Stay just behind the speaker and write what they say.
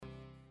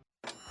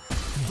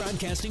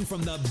Broadcasting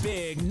from the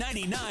big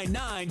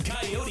 99.9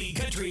 Coyote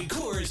Country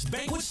Coors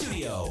Banquet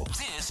Studio.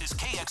 This is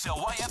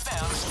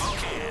KXLY-FM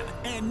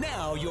Spokane. And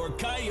now your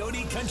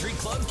Coyote Country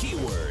Club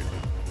keyword.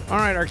 All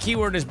right, our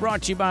keyword is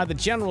brought to you by the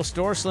General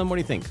Store. Slim, what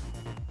do you think?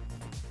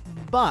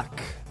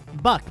 Buck.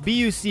 Buck,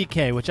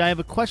 B-U-C-K, which I have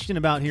a question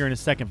about here in a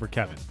second for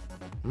Kevin.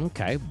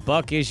 Okay,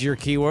 buck is your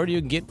keyword. You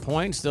can get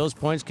points. Those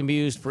points can be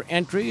used for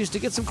entries to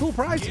get some cool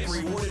prizes. Get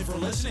rewarded for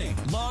listening.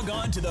 Log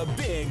on to the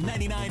big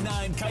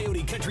 99.9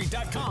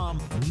 CoyoteCountry.com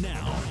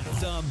now.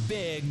 The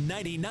big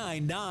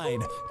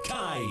 99.9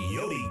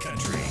 Coyote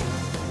Country.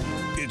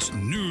 It's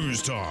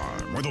news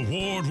time with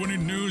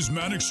award-winning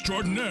newsman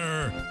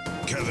extraordinaire,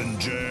 Kevin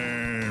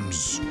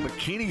James.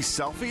 Bikini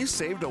selfie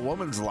saved a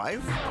woman's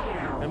life?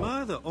 Am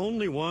I the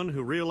only one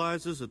who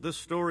realizes that this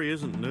story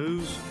isn't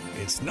news?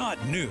 It's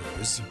not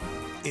news.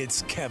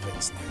 It's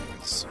Kevin's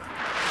news.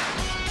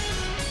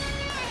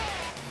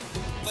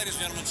 Ladies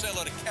and gentlemen, say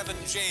hello to Kevin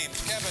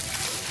James.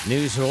 Kevin.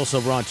 News are also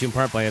brought to you in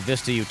part by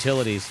Avista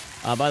Utilities.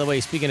 By the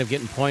way, speaking of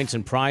getting points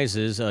and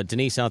prizes,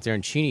 Denise out there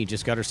in Cheney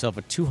just got herself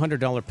a $200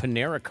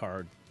 Panera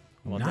card.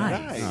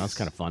 Nice. Oh, that's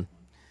kind of fun.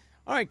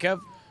 All right,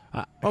 Kev.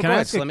 Can go I ahead,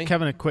 ask Slimmy.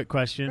 Kevin a quick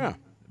question? Yeah.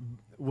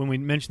 When we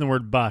mention the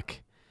word buck,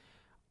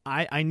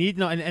 I need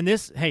to know, and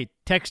this, hey,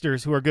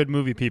 texters who are good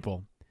movie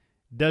people,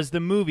 does the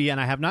movie,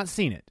 and I have not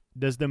seen it,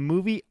 does the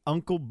movie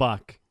Uncle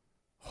Buck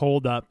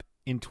hold up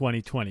in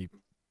 2020?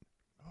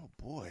 Oh,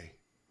 boy.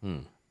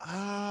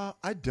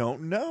 I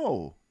don't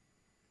know.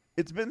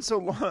 It's been so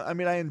long. I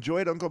mean, I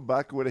enjoyed Uncle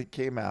Buck when it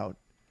came out.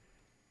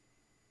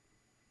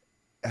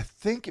 I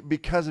think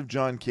because of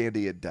John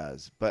Candy it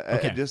does. But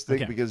I just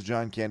think because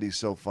John Candy's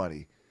so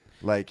funny.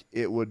 Like,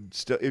 it would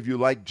still, if you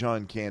like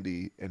John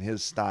Candy and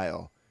his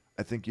style,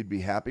 I think you'd be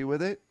happy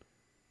with it.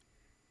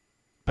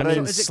 I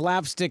mean,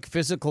 slapstick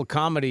physical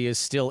comedy is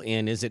still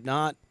in, is it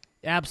not?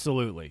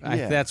 Absolutely.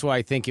 That's why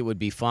I think it would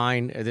be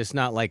fine. It's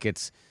not like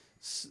it's,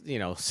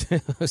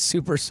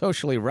 super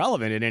socially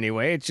relevant in any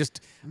way. It's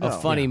just a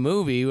funny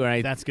movie.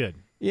 Where that's good.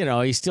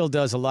 He still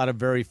does a lot of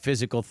very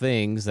physical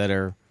things that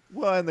are...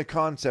 Well, and the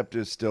concept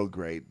is still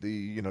great.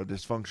 The,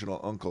 dysfunctional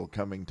uncle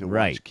coming to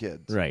watch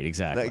kids. Right,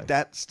 exactly. Like,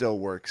 that still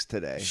works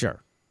today.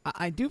 Sure.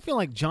 I do feel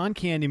like John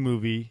Candy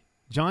movies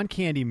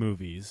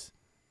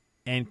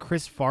and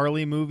Chris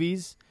Farley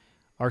movies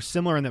are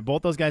similar in that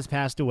both those guys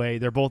passed away.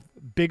 They're both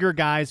bigger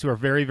guys who are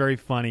very, very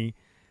funny.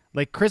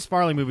 Like Chris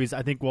Farley movies,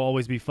 I think will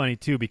always be funny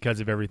too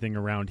because of everything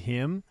around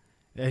him.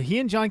 He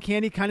and John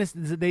Candy kind of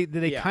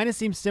kind of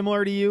seem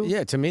similar to you.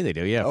 Yeah, to me they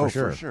do. Yeah,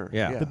 for sure.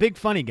 Yeah. The big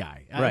funny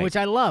guy, Right. which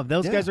I love.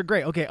 Those guys are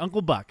great. Okay,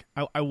 Uncle Buck.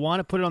 I want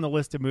to put it on the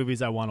list of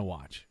movies I want to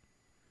watch.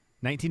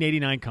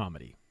 1989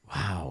 comedy.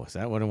 Wow, is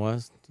that what it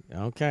was?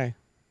 Okay.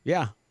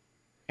 Yeah.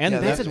 And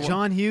that's a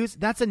John Hughes.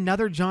 That's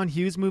another John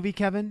Hughes movie,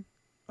 Kevin.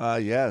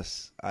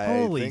 Yes.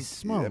 Holy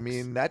smokes. I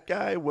mean, that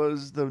guy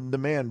was the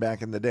man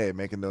back in the day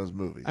making those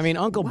movies. I mean,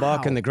 Uncle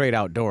Buck and The Great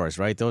Outdoors,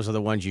 right? Those are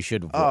the ones you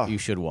should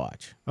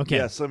watch. Okay.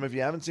 Yeah, Slim, if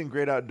you haven't seen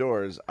Great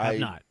Outdoors, I have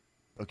not.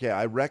 Okay,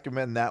 I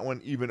recommend that one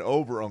even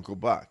over Uncle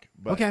Buck.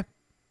 But, Okay.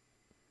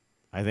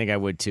 I think I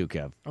would too,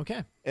 Kev.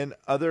 Okay. And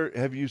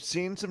have you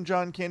seen some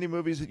John Candy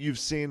movies that you've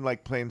seen,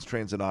 like Planes,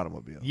 Trains, and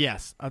Automobiles?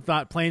 Yes. I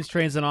thought Planes,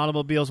 Trains, and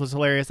Automobiles was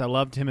hilarious. I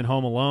loved him in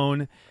Home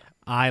Alone.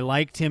 I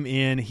liked him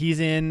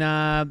he's in,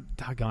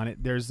 doggone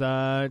it, there's,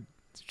 or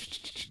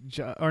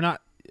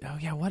not, oh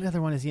yeah, what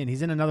other one is he in?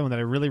 He's in another one that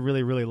I really,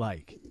 really, really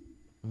like.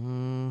 What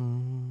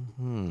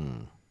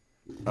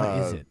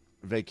is it?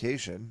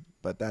 Vacation,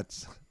 but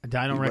that's... I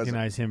don't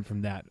recognize him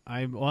from that.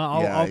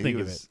 I'll think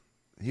of it.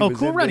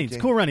 Cool Runnings.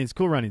 Cool Runnings.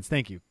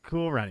 Thank you.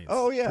 Cool Runnings.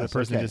 Oh, yeah. The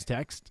person just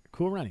text.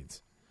 Cool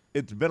Runnings.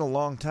 It's been a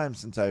long time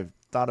since I've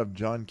thought of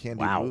John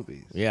Candy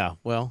movies. Yeah,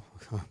 well,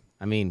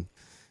 I mean,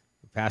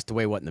 passed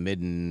away, in the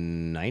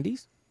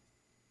mid-90s?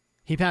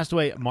 He passed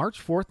away March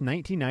 4th,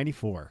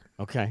 1994.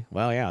 Okay,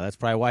 well, yeah, that's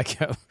probably why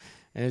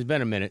and it's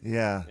been a minute.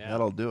 Yeah,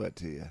 that'll do it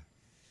to you.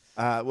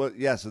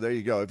 So there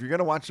you go. If you're going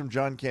to watch some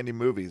John Candy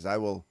movies, I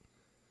will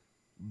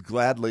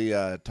gladly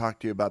talk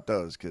to you about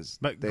those.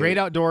 Great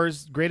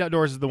Outdoors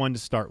is the one to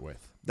start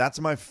with.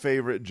 That's my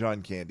favorite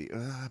John Candy.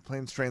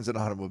 Planes, Trains, and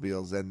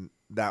Automobiles, and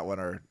that one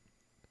are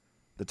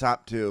the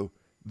top two,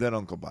 then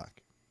Uncle Buck.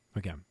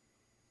 Okay.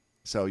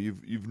 So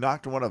you've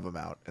knocked one of them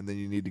out, and then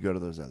you need to go to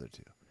those other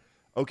two.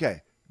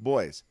 Okay,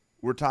 boys,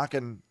 we're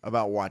talking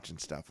about watching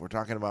stuff. We're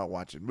talking about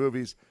watching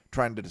movies,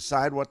 trying to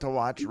decide what to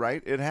watch,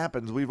 right? It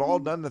happens. We've all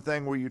done the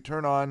thing where you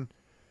turn on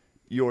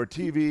your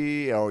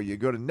TV or you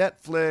go to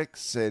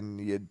Netflix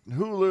and you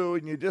Hulu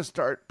and you just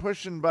start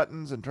pushing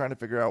buttons and trying to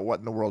figure out what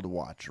in the world to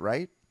watch,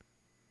 right?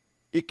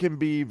 It can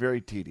be very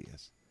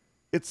tedious.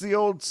 It's the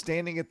old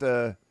standing at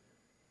the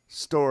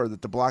store,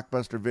 at the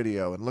Blockbuster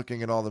Video, and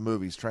looking at all the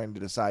movies, trying to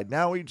decide.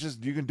 Now you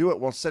can do it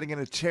while sitting in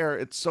a chair.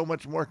 It's so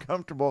much more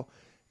comfortable,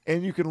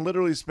 and you can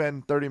literally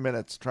spend 30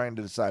 minutes trying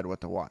to decide what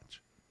to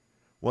watch.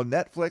 Well,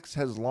 Netflix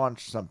has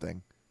launched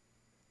something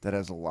that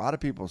has a lot of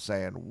people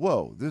saying,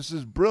 whoa, this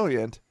is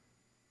brilliant.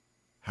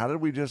 How did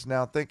we just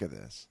now think of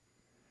this?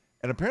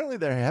 And apparently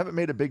they haven't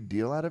made a big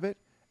deal out of it,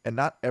 and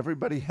not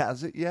everybody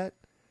has it yet.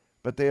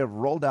 but they have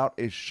rolled out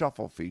a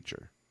shuffle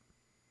feature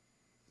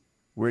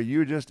where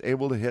you're just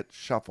able to hit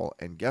shuffle,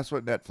 and guess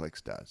what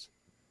Netflix does?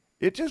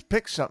 It just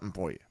picks something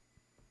for you.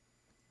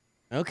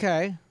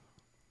 Okay.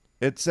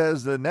 It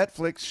says the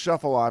Netflix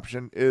shuffle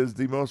option is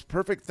the most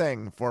perfect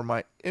thing for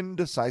my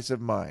indecisive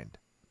mind.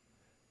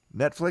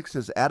 Netflix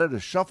has added a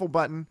shuffle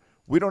button.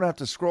 We don't have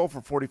to scroll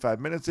for 45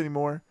 minutes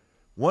anymore.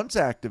 Once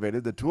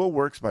activated, the tool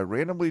works by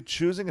randomly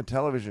choosing a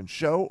television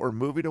show or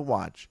movie to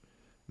watch.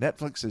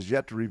 Netflix has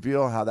yet to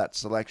reveal how that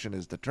selection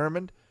is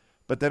determined,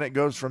 but then it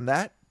goes from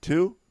that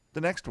to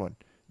the next one.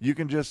 You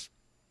can just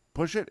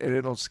push it and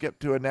it'll skip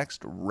to a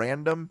next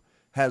random,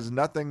 has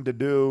nothing to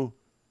do,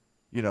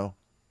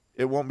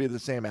 it won't be the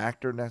same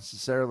actor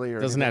necessarily. Or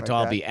doesn't have to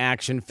all be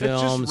action It's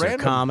just films or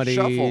random comedies,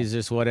 shuffle.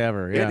 just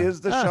whatever. Yeah. It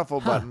is the shuffle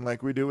button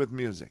like we do with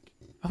music.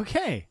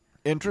 Okay.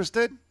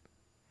 Interested?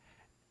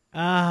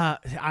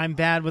 I'm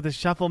bad with the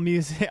shuffle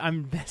music.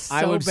 I'm so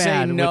I would say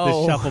bad no. with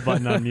the shuffle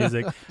button on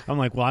music. I'm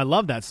like, well, I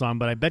love that song,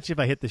 but I bet you if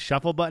I hit the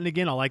shuffle button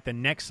again, I'll like the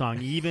next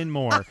song even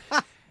more.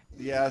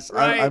 Yes,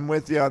 Right. I'm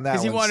with you on that one.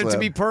 Because you want it to Slim.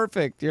 be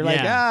perfect. You're like,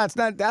 Yeah. it's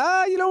not,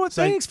 you know what,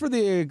 So- thanks for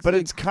the... But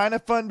it's kind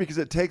of fun because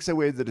it takes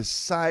away the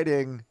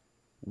deciding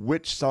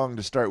which song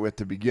to start with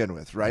to begin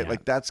with, right? Yeah.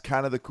 Like that's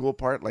kind of the cool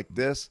part. Like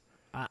this,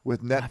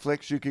 with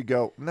Netflix, you could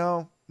go,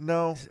 no.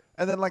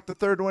 And then like the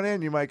third one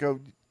in, you might go,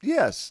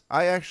 yes,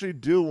 I actually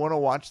do want to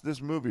watch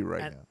this movie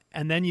right now.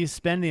 And then you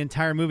spend the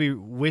entire movie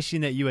wishing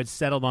that you had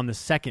settled on the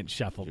second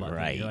shuffle button.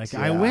 Right. You're like,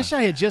 Yeah. I wish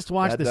I had just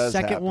watched That the does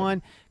second happen.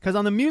 one. Because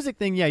on the music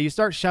thing, you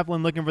start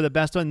shuffling, looking for the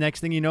best one. Next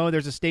thing you know,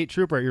 there's a state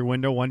trooper at your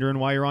window wondering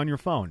why you're on your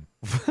phone.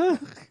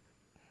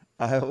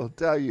 I will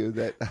tell you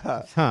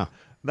that,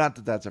 not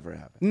that that's ever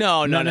happened.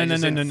 No,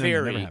 just in no,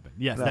 theory. never happened.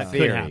 Yes, No. that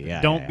Theory, could happen.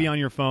 yeah, Don't yeah. be on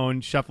your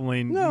phone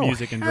shuffling No,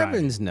 music and driving.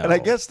 heavens no. And I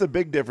guess the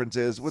big difference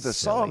is with a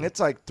song, Silly. it's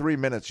like 3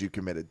 minutes you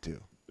committed to.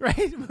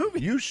 Right?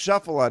 Movie. You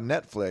shuffle on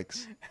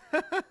Netflix,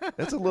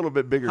 it's a little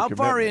bit bigger How commitment.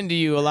 far in do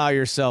you allow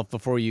yourself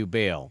before you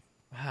bail?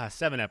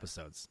 7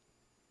 episodes.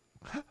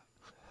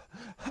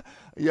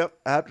 Yep,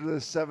 after the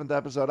 7th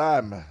episode,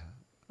 I'm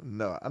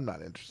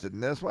not interested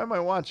in this. Why am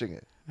I watching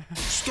it?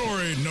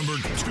 Story number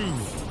 2.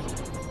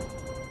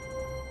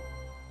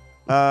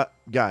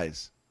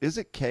 Guys, is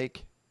it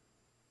cake?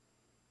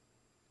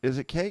 Is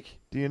it cake?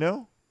 Do you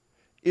know?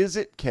 Is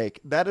it cake?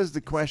 That is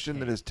the question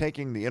that is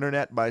taking the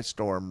internet by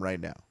storm right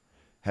now.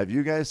 Have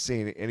you guys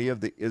seen any of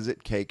the is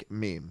it cake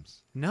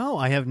memes? No,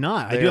 I have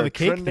not. I They do have are a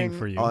cake trending thing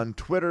for you. on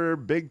Twitter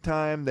big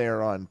time. They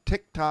are on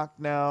TikTok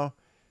now.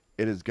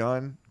 It has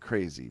gone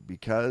crazy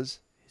because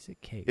Is it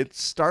cake? it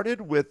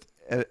started with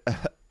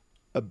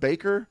a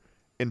baker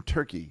in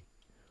Turkey,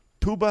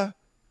 Tuba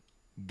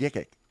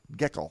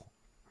Gekel.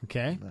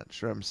 Okay. Not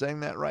sure I'm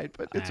saying that right,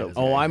 but it's Ah, okay.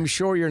 Oh, I'm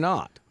sure you're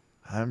not.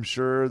 I'm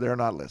sure they're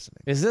not listening.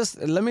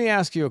 Let me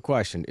ask you a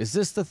question. Is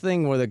this the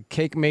thing where the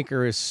cake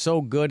maker is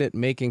so good at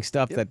making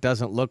stuff that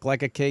doesn't look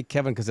like a cake,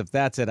 Kevin? Because if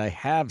that's it, I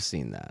have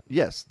seen that.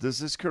 Yes,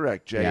 this is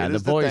correct, Jay. Yeah, It the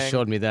is boys thing.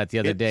 showed me that the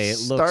other day. It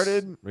looks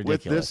started ridiculous.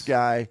 with this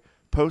guy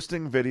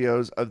posting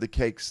videos of the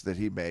cakes that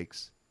he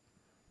makes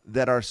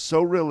that are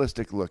so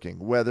realistic looking,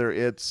 whether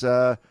it's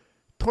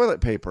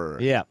toilet paper.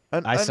 Yeah,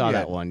 an I saw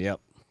that onion, one.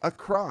 Yep. A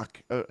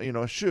crock,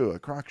 a shoe, a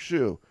crock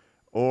shoe,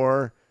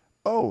 or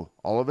all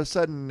of a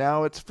sudden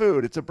now it's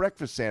food. It's a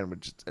breakfast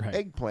sandwich. It's an Right.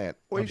 eggplant,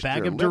 A oyster,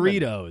 bag of lemon.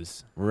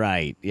 Doritos.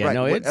 Right. Yeah. Right,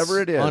 No, it's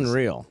whatever it is,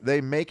 unreal. They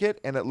make it,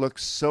 and it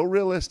looks so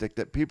realistic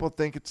that people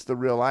think it's the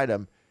real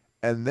item,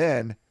 and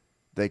then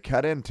they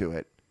cut into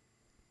it.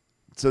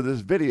 So this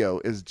video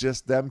is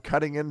just them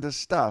cutting into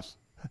stuff.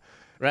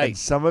 Right. And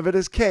some of it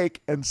is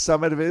cake, and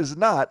some of it is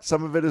not.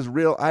 Some of it is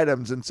real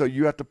items, and so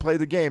you have to play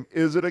the game.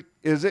 Is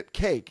it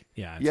cake?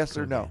 Yeah, it's a Yes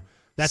cool or no? game.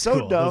 That's so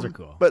cool. dumb, Those are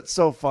cool. but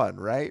so fun,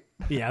 right?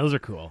 Yeah, those are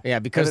cool. Yeah,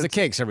 because And the it's-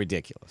 cakes are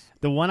ridiculous.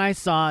 The one I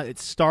saw, it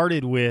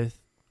started with,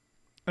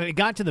 it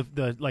got to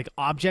the like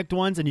object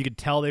ones, and you could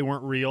tell they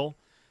weren't real,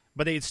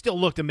 but they still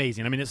looked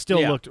amazing. I mean, it still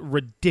Yeah. looked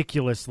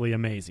ridiculously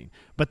amazing.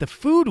 But the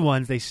food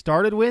ones they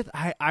started with,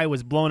 I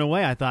was blown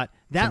away. I thought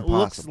that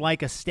looks impossible.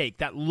 like a steak.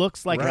 That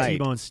looks like a Right.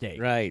 T-bone steak.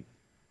 Right.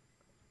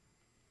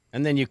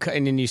 And then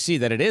you see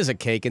that it is a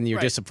cake, and you're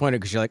Right. disappointed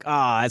because you're like,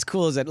 as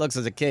cool as it looks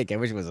as a cake, I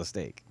wish it was a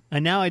steak.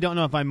 And now I don't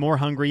know if I'm more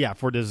hungry,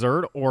 for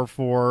dessert or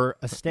for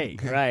a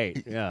steak.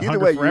 Right. Yeah. Either Hunger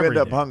way, for you end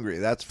up everything. hungry.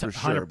 That's for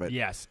sure. 100 But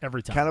yes,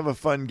 every time. kind of a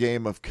fun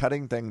game of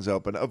cutting things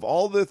open. Of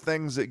all the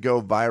things that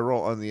go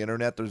viral on the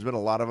internet, there's been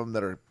a lot of them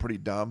that are pretty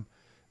dumb.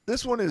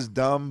 This one is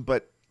dumb,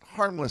 but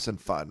harmless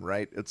and fun,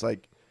 right? It's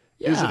like,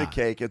 is it Yeah. a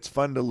cake? It's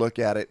fun to look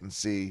at it and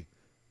see.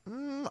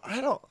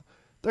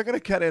 They're going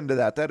to cut into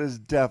that. That is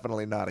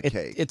definitely not a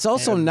cake. It's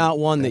also not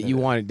one that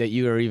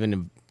you are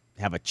even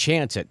have a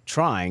chance at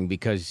trying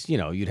because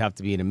you'd have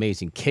to be an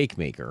amazing cake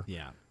maker.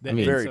 yeah. I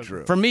mean, Very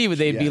true. For me,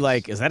 they'd be Yes.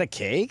 like, "Is that a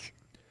cake?"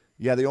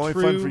 Yeah, the only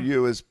fun True. for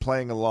you is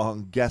playing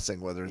along, guessing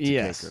whether it's a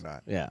Yes. cake or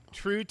not. Yeah.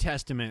 True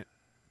testament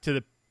to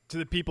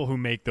the people who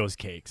make those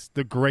cakes,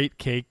 the great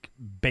cake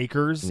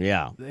bakers.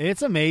 Yeah.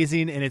 It's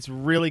amazing and it's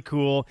really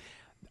cool.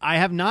 I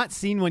have not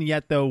seen one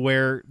yet though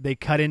where they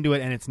cut into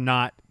it and it's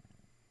not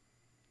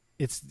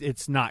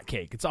it's not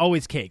cake. It's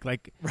always cake.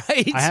 Like,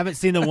 Right. I haven't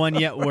seen the one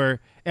yet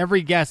where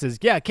every guess is,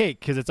 yeah, cake,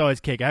 because it's always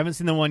cake. I haven't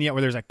seen the one yet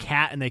where there's a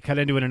cat and they cut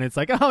into it and it's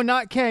like, oh,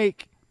 not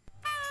cake.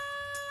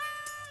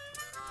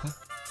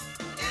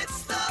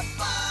 It's the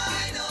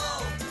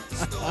final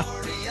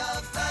story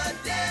of the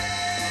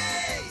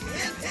day.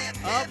 Hip, hip,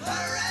 hip,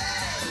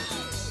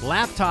 hooray!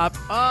 Laptop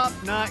up,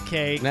 not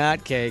cake.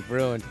 Not cake.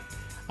 Ruined.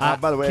 By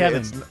the way,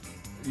 Kevin,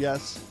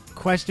 yes.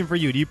 question for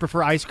you. Do you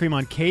prefer ice cream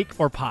on cake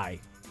or pie?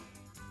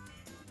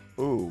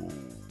 Ooh.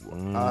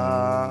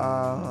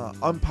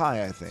 On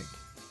pie, I think.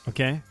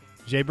 Okay.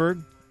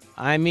 Jaybird?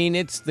 I mean,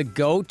 it's the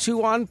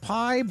go-to on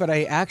pie, but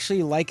I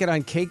actually like it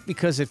on cake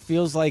because it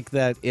feels like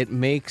that it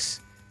makes...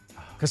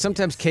 Because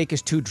sometimes cake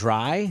is too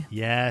dry.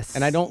 Yes.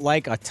 And I don't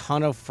like a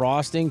ton of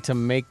frosting to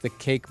make the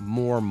cake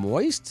more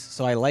moist.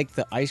 So I like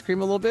the ice cream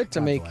a little bit to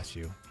God make... bless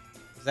you.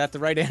 Is that the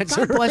right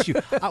answer? God bless you.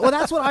 Well,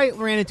 that's what I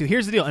ran into.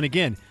 Here's the deal. And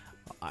again,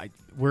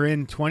 we're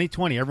in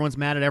 2020. Everyone's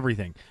mad at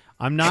everything.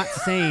 I'm not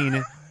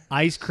saying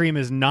ice cream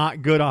is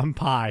not good on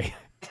pie.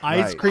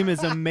 Ice Right. cream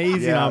is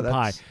amazing Yeah, on pie.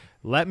 that's-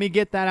 Let me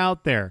get that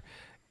out there.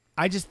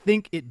 I just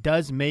think it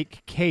does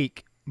make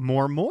cake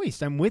more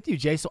moist. I'm with you,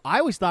 Jay. So I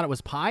always thought it was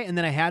pie, and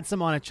then I had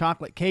some on a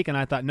chocolate cake, and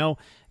I thought, no,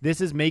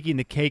 this is making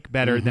the cake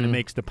better than it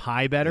makes the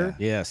pie better.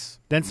 Yes.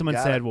 Then someone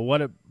got said, it. well,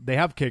 what if they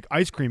have cake,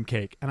 ice cream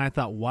cake. And I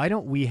thought, why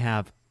don't we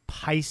have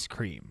pice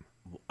cream?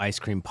 Ice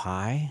cream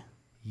pie?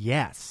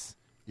 Yes.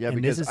 Yeah, And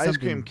because this is ice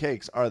something- cream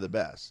cakes are the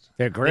best.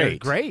 They're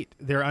great. They're great.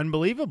 They're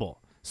unbelievable.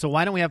 So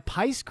why don't we have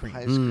pice cream?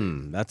 Ice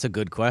cream. That's a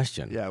good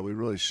question. Yeah, we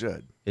really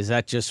should. Is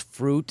that just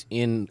fruit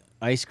in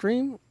ice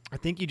cream? I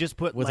think you just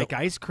put With like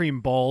ice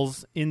cream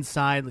balls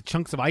inside,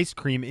 chunks of ice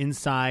cream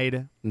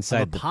inside of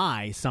a the-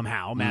 pie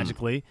somehow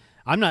magically.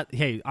 I'm not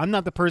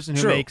the person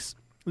who True. makes.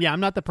 Yeah,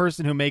 I'm not the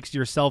person who makes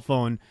your cell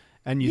phone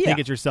and you Yeah. think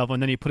it's your cell phone,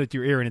 then you put it to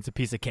your ear and it's a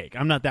piece of cake.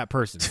 I'm not that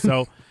person.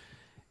 So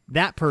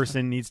that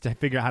person needs to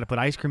figure out how to put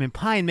ice cream in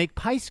pie and make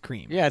pice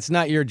cream. Yeah, it's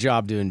not your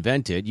job to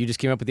invent it. You just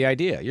came up with the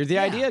idea. You're the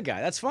idea guy.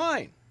 That's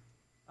fine.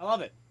 I love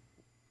it.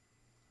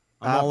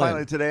 I'm all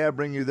Finally, in. today I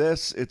bring you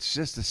this. It's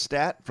just a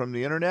stat from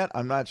the internet.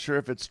 I'm not sure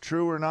if it's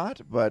true or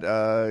not, but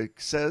it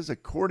says,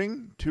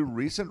 according to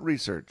recent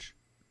research,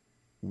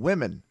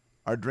 women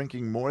are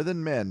drinking more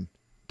than men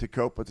to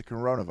cope with the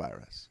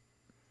coronavirus.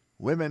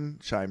 Women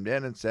chimed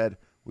in and said,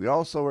 we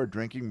also are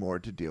drinking more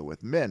to deal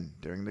with men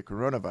during the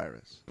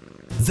coronavirus.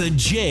 The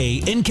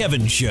Jay and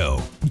Kevin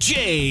Show.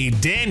 Jay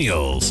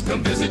Daniels.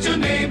 Come visit your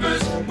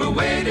neighbors. We're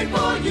waiting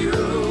for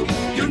you.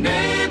 Your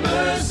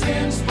neighbors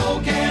in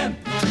Spokane.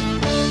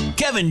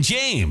 Kevin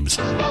James.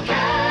 You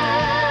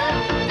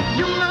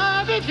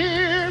love it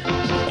here.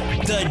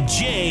 The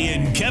Jay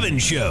and Kevin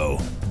Show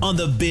on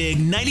the Big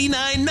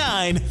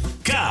 99.9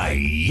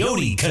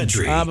 Coyote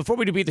Country. Before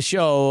we beat the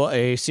show,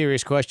 a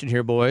serious question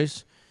here,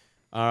 boys.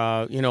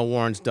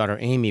 Warren's daughter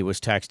Amy was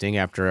texting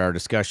after our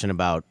discussion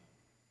about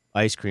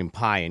ice cream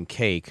pie and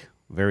cake.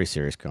 Very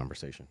serious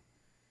conversation.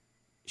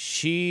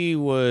 She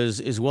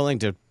is willing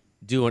to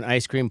do an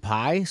ice cream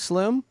pie,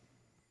 Slim,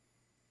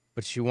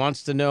 but she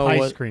wants to know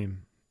Ice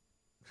cream.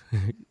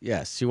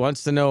 Yes, she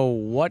wants to know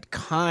what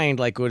kind.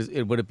 Like, would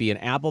it be an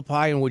apple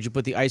pie, and would you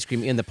put the ice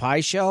cream in the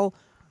pie shell,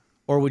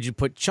 or would you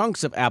put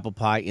chunks of apple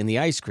pie in the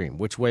ice cream?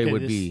 Which way Okay,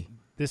 would this, be?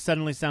 This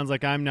suddenly sounds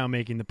like I'm now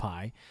making the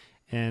pie,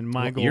 and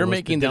my goal You're was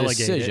making to the delegate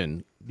it.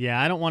 decision.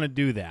 Yeah, I don't want to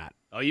do that.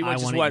 Oh, you I want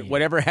just wanna eat.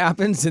 whatever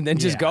happens, and then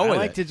just go I with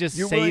like it. to just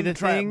You're say willing the to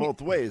try thing. it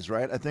both ways,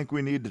 right? I think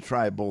we need to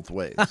try both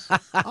ways. I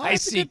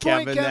That's a see, good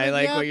point, Kevin. I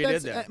like Yeah, what you did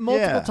that's, there. multiple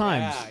Yeah.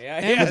 times. Yeah,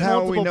 And yeah. with That's how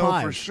multiple we know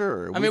pies. for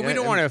sure. I mean, we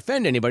don't want to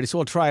offend anybody, so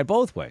we'll try it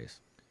both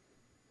ways.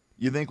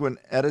 You think when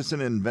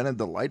Edison invented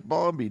the light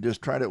bulb, he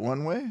just tried it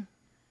one way?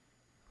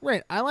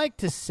 Right. I like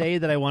to say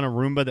that I want a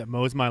Roomba that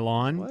mows my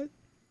lawn, What?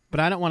 but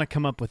I don't want to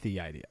come up with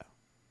the idea.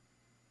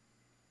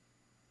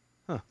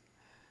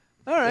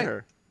 All right.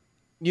 Fair.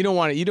 You don't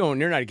want it.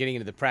 You're not getting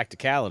into the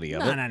practicality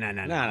of No, it.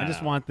 no. I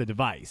just want the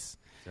device.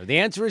 So the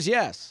answer is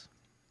yes.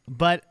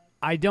 But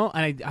I don't.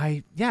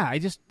 I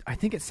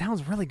think it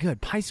sounds really good.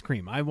 Pice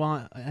cream.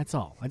 That's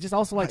all. I just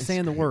also like Pice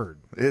saying the cream. word.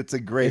 It's a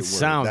great It word.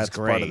 sounds That's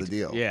great. part of the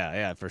deal.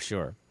 Yeah, for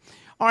sure.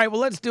 All right,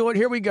 well, let's do it.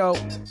 Here we go.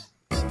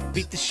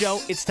 Beat the show,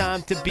 it's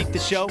time to beat the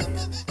show.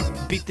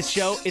 Beat the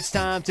show, it's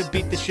time to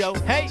beat the show.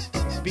 Hey!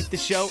 Beat the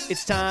show,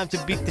 it's time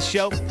to beat the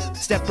show.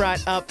 Step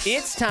right up,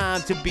 it's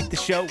time to beat the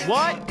show.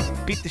 What?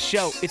 Beat the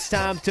show, it's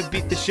time to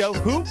beat the show.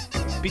 Who?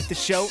 Beat the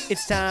show,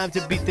 it's time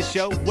to beat the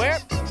show. Where?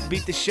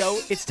 Beat the show,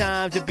 it's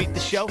time to beat the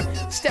show.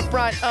 Step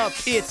right up,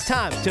 it's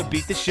time to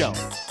beat the show.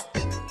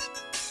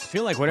 I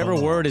feel like whatever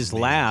word is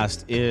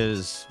last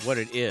is what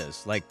it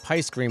is. Like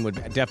pice cream would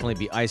definitely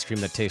be ice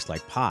cream that tastes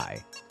like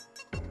pie.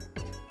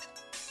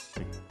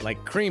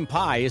 Like cream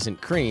pie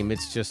isn't cream,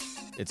 it's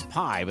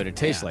pie, but it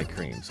tastes like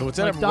cream. So it's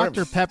Like whatever.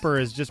 Dr. Pepper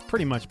is just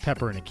pretty much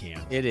pepper in a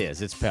can. It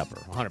is. It's pepper,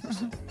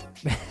 100%.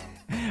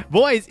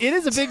 Boys, it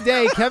is a big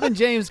day. Kevin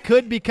James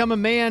could become a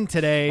man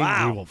today.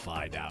 Wow. We will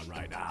find out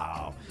right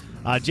now.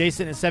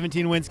 Jason at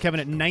 17 wins.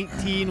 Kevin at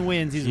 19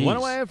 wins. He's Jeez. one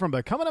away from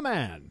becoming a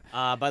man.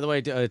 By the way,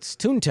 it's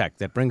TuneTech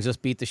that brings us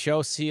Beat the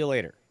Show. See you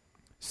later.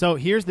 So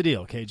here's the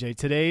deal, KJ.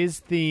 Today's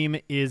theme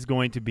is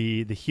going to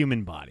be the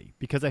human body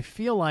because I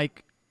feel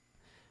like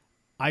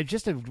I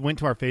just went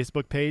to our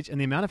Facebook page and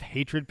the amount of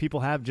hatred people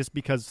have just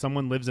because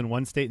someone lives in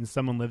one state and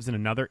someone lives in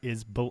another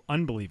is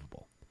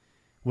unbelievable.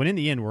 When in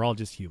the end, we're all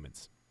just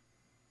humans.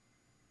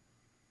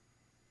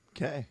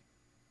 Okay.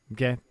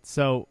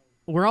 So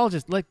we're all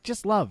just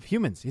love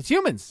humans. It's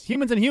humans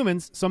and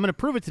humans. So I'm going to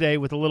prove it today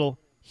with a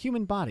little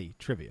human body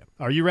trivia.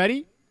 Are you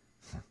ready?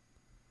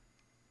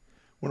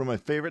 One of my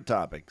favorite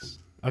topics.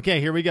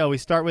 Okay, here we go. We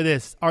start with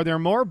this. Are there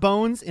more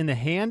bones in the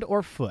hand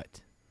or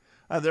foot?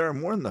 There are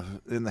more in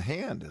the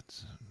hand.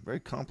 It's a very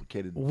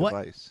complicated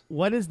device.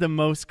 What is the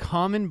most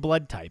common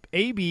blood type?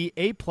 AB,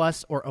 A+,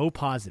 or O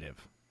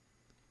positive?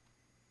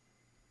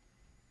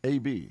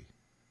 AB.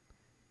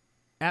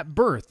 At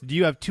birth, do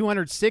you have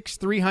 206,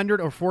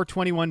 300, or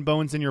 421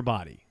 bones in your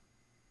body?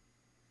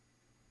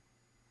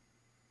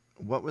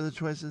 What were the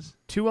choices?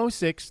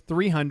 206,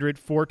 300,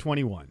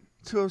 421.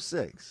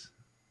 206.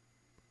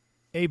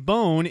 A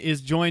bone is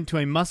joined to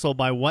a muscle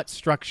by what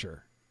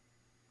structure?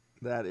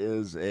 That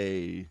is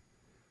a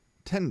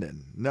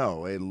tendon.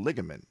 No, a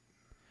ligament.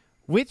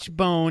 Which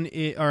bone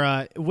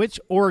which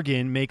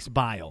organ makes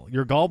bile?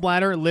 Your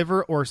gallbladder,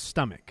 liver, or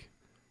stomach?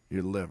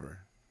 Your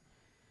liver.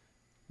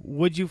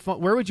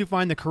 Where would you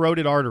find the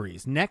carotid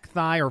arteries? Neck,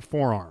 thigh, or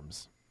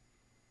forearms?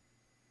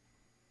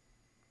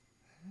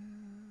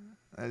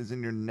 That is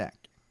in your neck.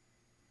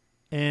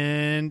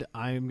 And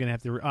I'm going to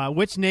have to...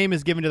 which name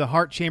is given to the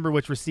heart chamber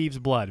which receives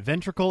blood?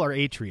 Ventricle or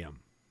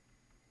atrium?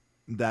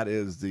 That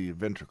is the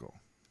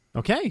ventricle.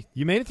 Okay,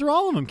 you made it through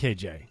all of them,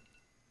 KJ.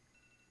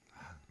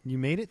 You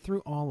made it through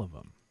all of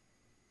them.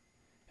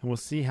 And we'll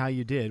see how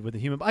you did with the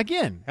human...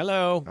 Again.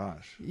 Hello.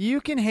 Gosh. You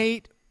can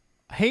hate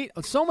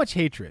so much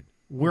hatred.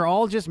 We're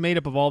all just made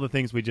up of all the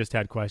things we just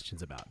had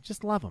questions about.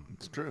 Just love them.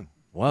 It's true.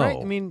 Whoa. Right?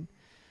 I mean,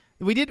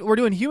 we're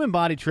doing human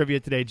body trivia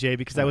today, Jay,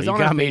 because I was on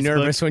You our got me Facebook,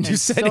 nervous when you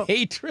said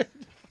hatred.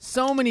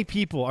 So many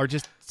people are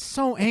just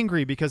so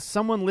angry because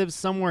someone lives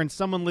somewhere and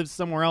someone lives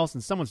somewhere else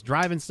and someone's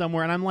driving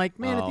somewhere. And I'm like,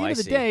 man, at the end of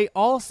the day,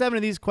 all 7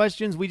 of these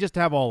questions, we just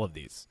have all of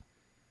these.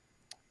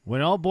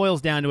 When it all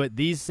boils down to it,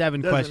 these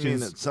 7 Doesn't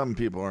questions. mean that some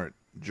people aren't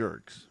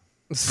jerks.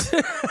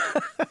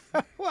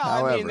 Well,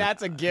 However, I mean,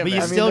 that's a given. But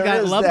you still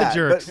got love the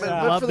jerks.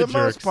 But for the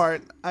most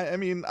part, I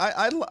mean,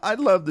 I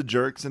love the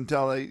jerks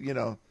until they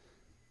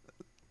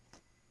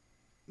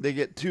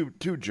get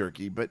too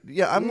jerky. But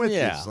yeah, I'm with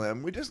you,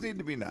 Slim. We just need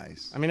to be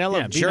nice. I mean, I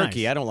love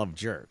jerky. Nice. I don't love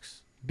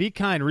jerks. Be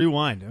kind,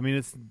 rewind. I mean,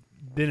 it's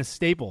been a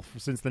staple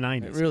since the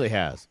 90s. It really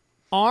has.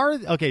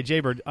 Okay,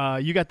 Jaybird,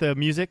 you got the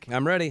music?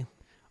 I'm ready.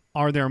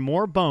 Are there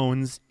more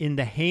bones in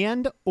the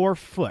hand or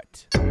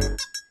foot?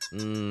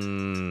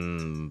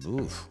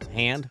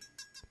 Hand.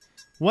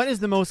 What is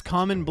the most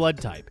common blood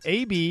type?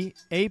 AB,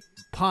 A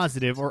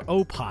positive, or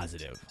O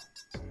positive?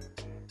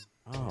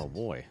 Oh,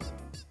 boy.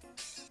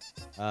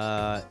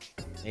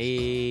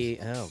 AB.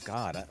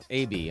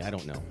 I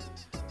don't know.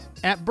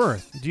 At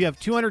birth, do you have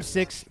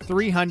 206,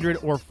 300,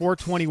 or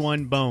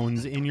 421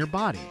 bones in your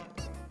body?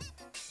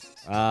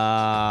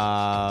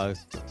 Don't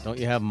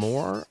you have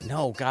more?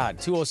 No, God,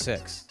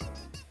 206.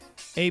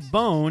 A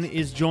bone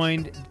is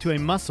joined to a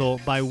muscle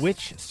by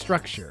which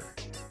structure?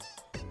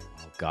 Oh,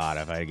 God,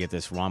 if I get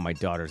this wrong, my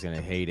daughter's going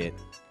to hate it.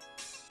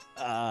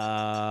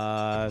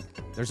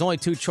 There's only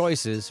 2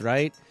 choices,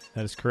 right?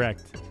 That is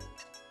correct.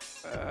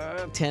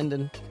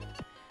 Tendon.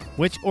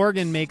 Which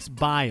organ makes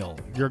bile?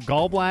 Your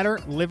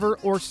gallbladder, liver,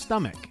 or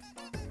stomach?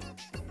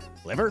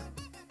 Liver.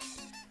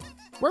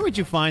 Where would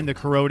you find the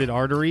carotid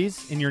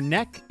arteries? In your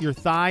neck, your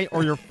thigh,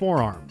 or your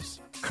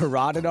forearms?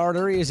 Carotid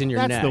artery is in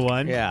your neck. That's the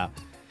one. Yeah.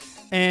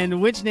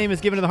 And which name is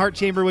given to the heart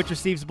chamber which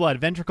receives blood?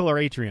 Ventricle or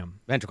atrium?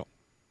 Ventricle.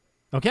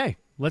 Okay,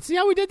 let's see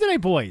how we did today,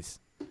 boys.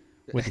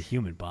 With the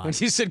human body. When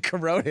you said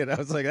carotid, I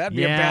was like, that'd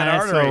be a bad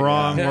artery. That's the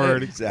wrong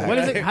word. Exactly. What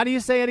is it? How do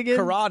you say it again?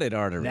 Carotid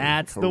artery.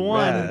 That's the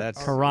one. Yeah,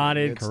 that's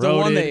carotid, it's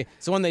carotid.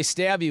 It's the one they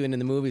stab you in the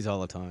movies all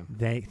the time.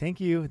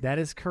 Thank you. That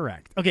is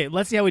correct. Okay,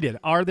 let's see how we did.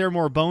 Are there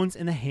more bones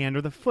in the hand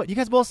or the foot? You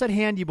guys both said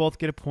hand. You both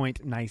get a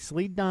point.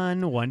 Nicely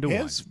done. 1-1.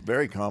 Hand's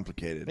very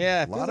complicated.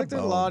 Yeah, a lot of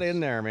there's a lot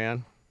in there,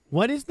 man.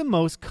 What is the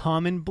most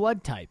common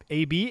blood type?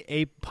 AB,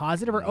 A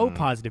positive, or O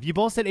positive? You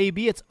both said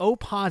AB. It's O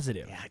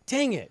positive. Yeah,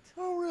 dang it.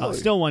 Oh, really?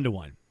 Still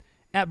 1-1.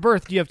 At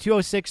birth, do you have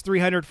 206,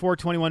 300,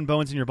 421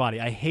 bones in your body?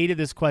 I hated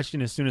this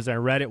question as soon as I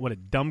read it. What a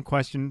dumb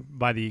question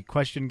by the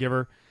question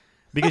giver.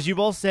 Because you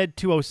both said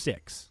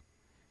 206.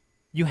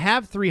 You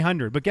have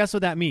 300, but guess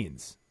what that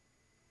means?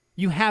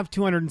 You have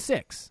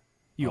 206.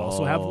 You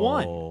also have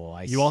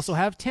 1. You also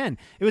have 10.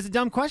 It was a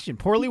dumb question.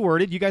 Poorly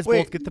worded. You guys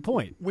both get the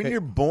point. When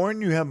you're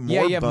born, you have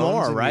more you have bones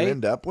more, than right? you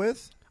end up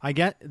with? I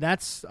get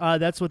that's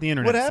what the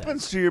internet What says.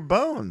 happens to your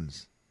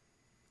bones?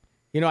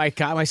 You know, I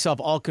got myself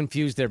all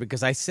confused there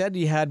because I said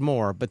you had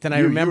more, but then I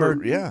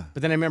remembered.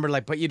 But then I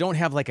remembered, but you don't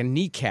have like a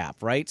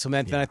kneecap, right? So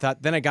then I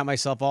thought, then I got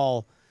myself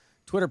all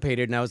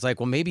Twitter-pated, and I was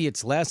like, well, maybe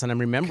it's less, and I'm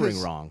remembering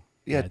wrong.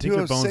 Yeah, I think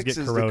their bones 206 get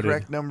is the corroded.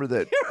 correct number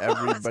that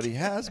everybody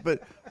has,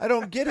 but I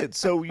don't get it.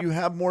 So you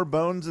have more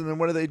bones, and then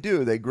what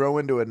do? They grow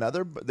into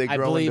another? They I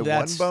grow believe into one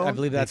that's bone? I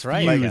believe that's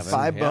right. Like fuse. Kevin.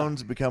 5 Yeah.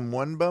 bones become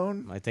one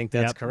bone? I think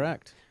that's Yep.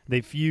 correct.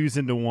 They fuse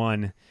into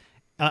one.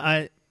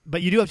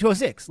 But you do have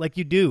 206, like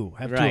you do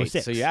have Right,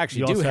 206. so you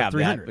actually also do have that,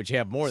 300. but you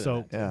have more than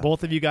so that. Yeah.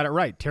 both of you got it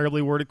right.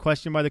 Terribly worded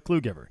question by the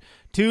clue giver.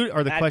 The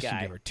question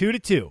guy. giver.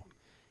 2-2.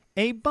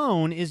 A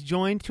bone is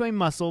joined to a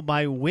muscle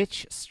by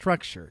which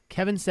structure?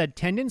 Kevin said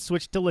tendon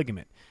switched to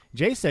ligament.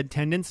 Jay said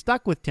tendon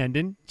stuck with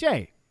tendon.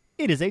 Jay,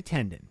 it is a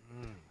tendon.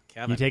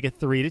 Kevin. You take a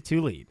 3-2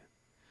 lead.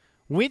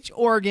 Which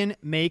organ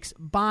makes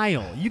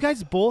bile? You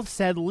guys both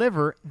said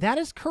liver. That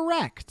is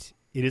correct.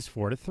 It is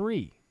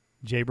 4-3.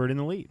 Jaybird in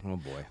the lead. Oh,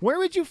 boy. Where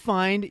would you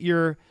find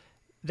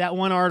that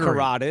one artery?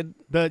 Carotid.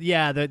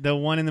 The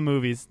one in the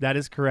movies. That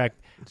is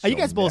correct. You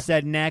guys both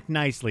said neck.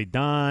 Nicely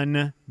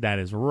done. That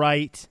is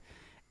right.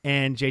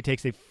 And Jay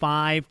takes a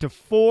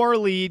 5-4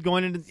 lead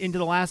going into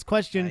the last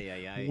question.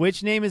 Aye.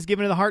 Which name is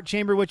given to the heart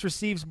chamber which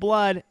receives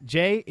blood?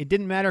 Jay, it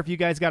didn't matter if you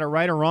guys got it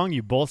right or wrong.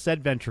 You both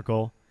said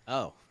ventricle.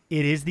 Oh,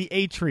 It is the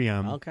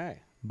atrium. okay.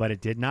 But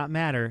it did not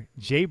matter.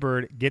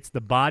 Jaybird gets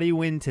the body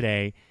win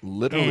today.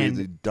 Literally And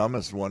the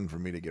dumbest one for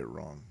me to get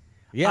wrong.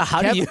 Yeah,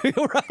 how do you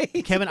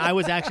right? Kevin, I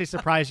was actually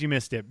surprised you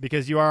missed it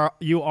because you are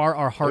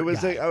our heart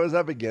guy. I was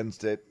up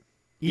against it.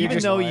 Even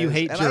though you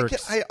hate And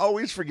jerks. I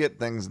always forget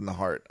things in the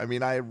heart. I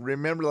mean, I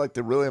remember like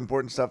the really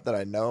important stuff that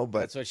I know, but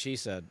That's what she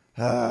said.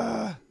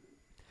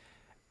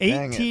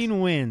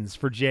 18 wins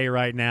for Jay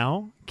right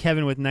now.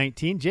 Kevin with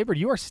 19. Jaybird,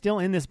 you are still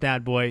in this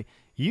bad boy.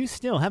 You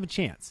still have a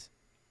chance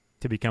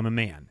to become a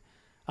man.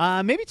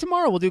 Maybe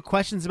tomorrow we'll do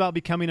questions about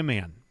becoming a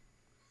man.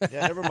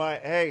 yeah, never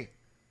mind. Hey,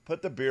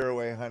 put the beer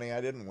away, honey.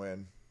 I didn't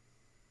win.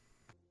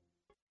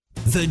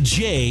 The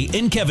Jay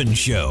and Kevin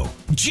Show.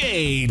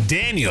 Jay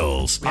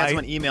Daniels. We had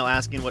someone email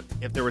asking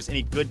if there was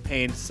any good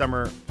paying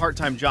summer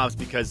part-time jobs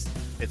because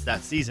it's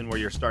that season where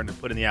you're starting to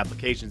put in the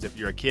applications if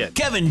you're a kid.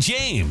 Kevin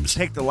James.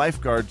 Take the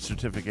lifeguard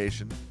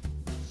certification.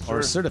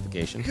 Or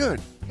certification.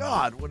 Good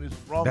God, what is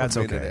wrong That's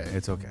with me okay. today?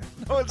 It's okay.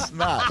 No, it's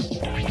not.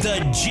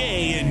 The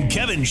Jay and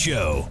Kevin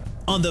Show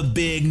on the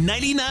Big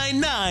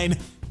 99.9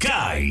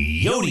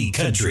 Coyote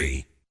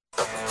Country.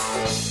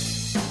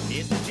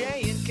 It's the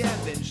Jay and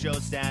Kevin Show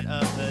stat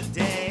of the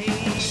day.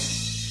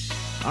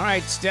 All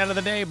right, stat of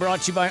the day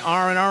brought to you by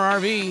R&R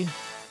RV.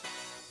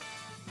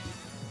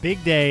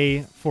 Big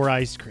day for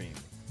ice cream.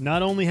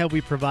 Not only have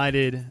we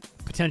provided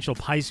potential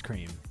ice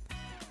cream,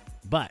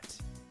 but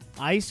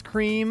ice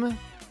cream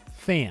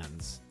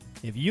fans,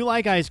 if you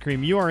like ice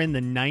cream, you are in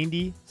the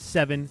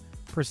 97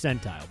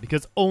 percentile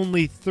because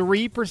only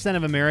 3%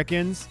 of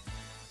Americans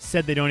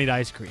said they don't eat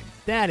ice cream.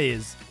 That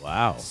is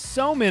Wow.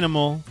 so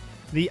minimal.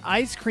 The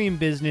ice cream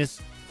business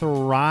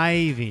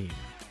thriving.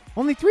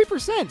 Only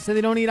 3% said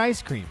they don't eat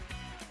ice cream.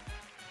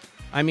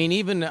 I mean,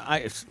 even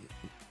a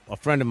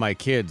friend of my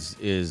kids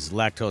is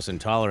lactose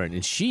intolerant,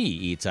 and she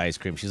eats ice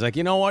cream. She's like,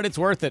 you know what? It's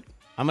worth it.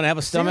 I'm going to have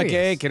a stomach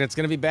Serious? ache, and it's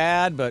going to be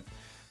bad, but,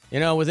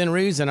 within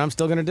reason, I'm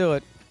still going to do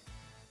it.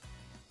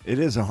 It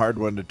is a hard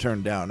one to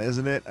turn down,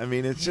 isn't it? I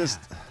mean, it's just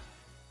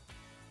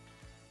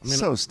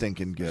so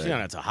stinking good.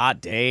 It's a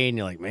hot day, and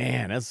you're like,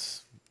 man,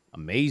 that's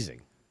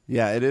amazing.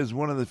 Yeah, it is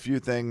one of the few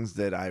things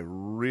that I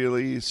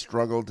really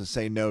struggle to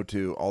say no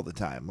to all the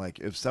time. Like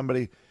if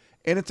somebody,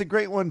 and it's a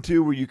great one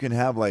too, where you can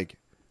have like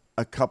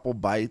a couple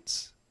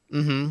bites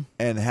and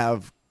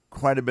have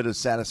quite a bit of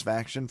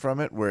satisfaction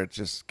from it, where it's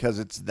just because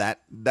it's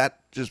that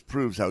just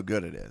proves how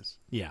good it is.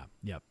 Yeah,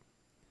 yep.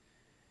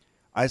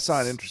 I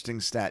saw an interesting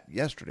stat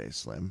yesterday,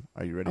 Slim.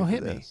 Are you ready for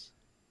hit this?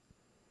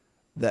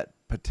 me. That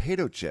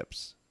potato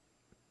chips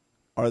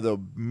are the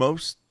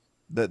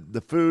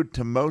food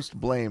to most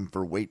blame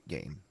for weight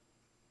gain.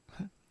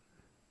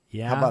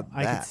 Yeah, How about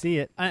I that? could see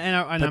it, and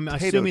I'm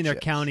Potato assuming they're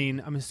chips.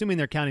 counting. I'm assuming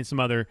they're counting some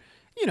other,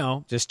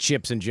 Just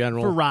chips in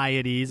general.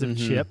 varieties of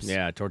chips.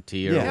 Yeah,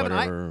 tortilla Yeah, or but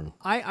whatever.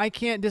 I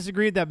can't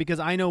disagree with that because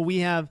I know we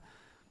have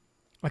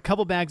a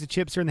couple bags of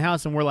chips here in the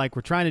house, and we're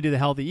trying to do the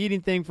healthy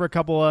eating thing for a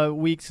couple of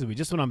weeks because we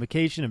just went on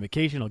vacation, and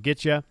vacation will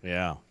get you.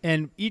 Yeah.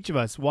 And each of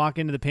us walk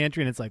into the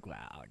pantry, and it's like,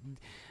 wow,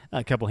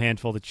 a couple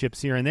handful of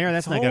chips here and there.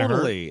 That's not going to hurt.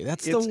 Totally.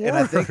 That's the And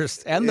I think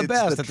worst and the it's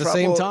best at the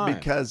same trouble time.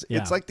 because Yeah.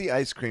 it's like the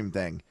ice cream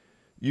thing.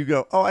 You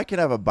go, oh, I can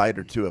have a bite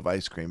or two of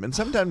ice cream. And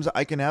sometimes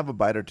I can have a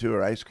bite or two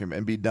of ice cream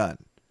and be done.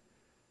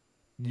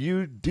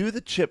 You do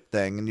the chip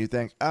thing and you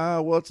think,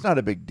 well, it's not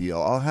a big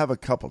deal. I'll have a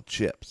couple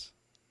chips.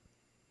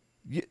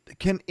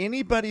 Can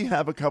anybody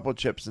have a couple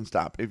chips and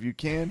stop? If you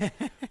can,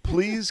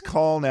 please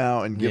call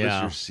now and give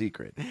us your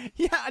secret.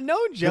 Yeah, no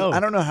joke.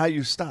 I don't know how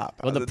you stop.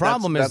 Well, the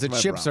problem is the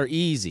chips are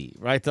easy,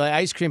 right? The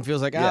ice cream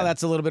feels like, Yeah.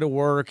 that's a little bit of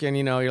work. And,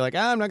 you're like,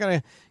 I'm not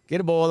going to get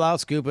a bowl out,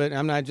 scoop it.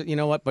 I'm not, you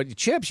know what? But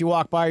chips, you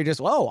walk by, you're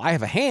just, I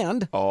have a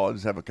hand. Oh, I'll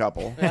just have a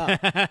couple. I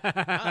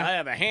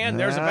have a hand.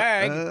 There's a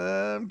bag.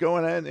 I'm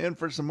going in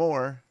for some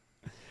more.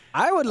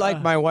 I would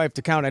like my wife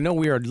to count. I know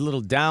we are a little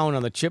down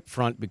on the chip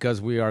front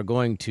because we are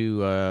going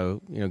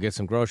to, get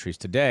some groceries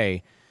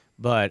today.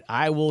 But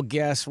I will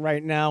guess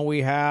right now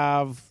we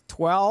have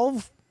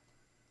 12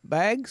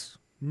 bags.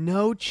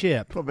 No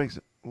chip. What makes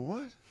it?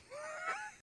 What?